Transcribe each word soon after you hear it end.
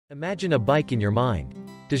Imagine a bike in your mind.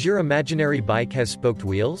 Does your imaginary bike has spoked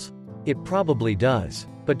wheels? It probably does.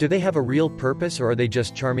 But do they have a real purpose, or are they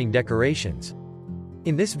just charming decorations?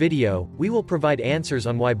 In this video, we will provide answers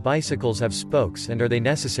on why bicycles have spokes and are they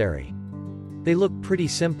necessary. They look pretty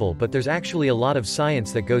simple, but there's actually a lot of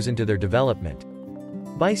science that goes into their development.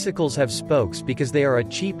 Bicycles have spokes because they are a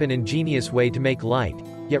cheap and ingenious way to make light,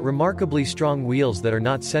 yet remarkably strong wheels that are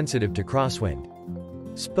not sensitive to crosswind.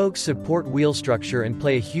 Spokes support wheel structure and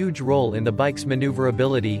play a huge role in the bike's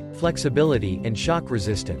maneuverability, flexibility, and shock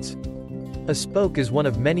resistance. A spoke is one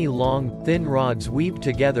of many long, thin rods weaved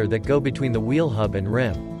together that go between the wheel hub and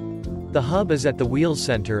rim. The hub is at the wheel's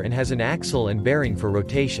center and has an axle and bearing for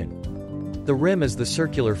rotation. The rim is the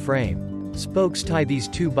circular frame. Spokes tie these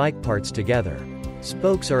two bike parts together.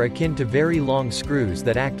 Spokes are akin to very long screws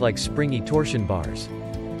that act like springy torsion bars.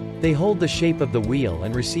 They hold the shape of the wheel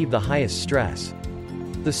and receive the highest stress.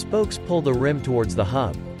 The spokes pull the rim towards the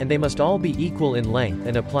hub, and they must all be equal in length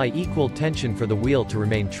and apply equal tension for the wheel to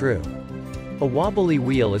remain true. A wobbly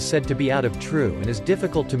wheel is said to be out of true and is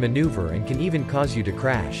difficult to maneuver and can even cause you to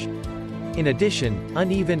crash. In addition,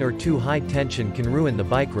 uneven or too high tension can ruin the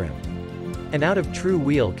bike rim. An out of true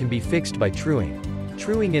wheel can be fixed by truing.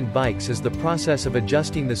 Truing in bikes is the process of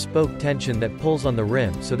adjusting the spoke tension that pulls on the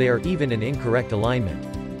rim so they are even in incorrect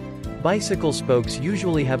alignment. Bicycle spokes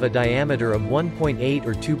usually have a diameter of 1.8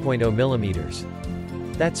 or 2.0 millimeters.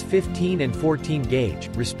 That's 15 and 14 gauge,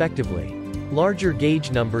 respectively. Larger gauge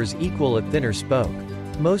numbers equal a thinner spoke.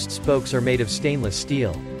 Most spokes are made of stainless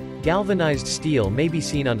steel. Galvanized steel may be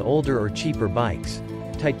seen on older or cheaper bikes.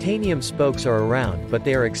 Titanium spokes are around, but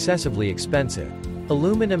they are excessively expensive.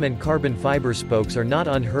 Aluminum and carbon fiber spokes are not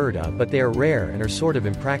unheard of, but they are rare and are sort of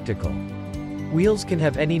impractical. Wheels can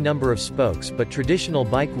have any number of spokes, but traditional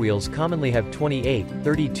bike wheels commonly have 28,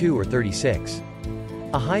 32 or 36.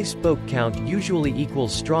 A high spoke count usually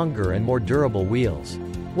equals stronger and more durable wheels.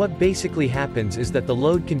 What basically happens is that the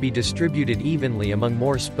load can be distributed evenly among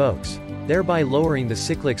more spokes, thereby lowering the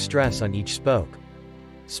cyclic stress on each spoke.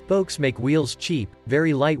 Spokes make wheels cheap,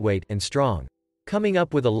 very lightweight, and strong. Coming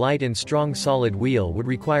up with a light and strong solid wheel would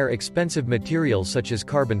require expensive materials such as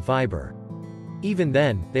carbon fiber. Even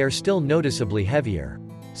then, they are still noticeably heavier.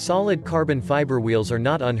 Solid carbon fiber wheels are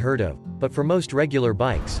not unheard of, but for most regular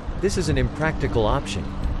bikes, this is an impractical option.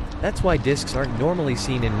 That's why discs aren't normally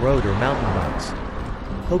seen in road or mountain bikes.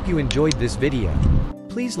 Hope you enjoyed this video.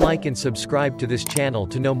 Please like and subscribe to this channel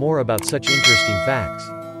to know more about such interesting facts.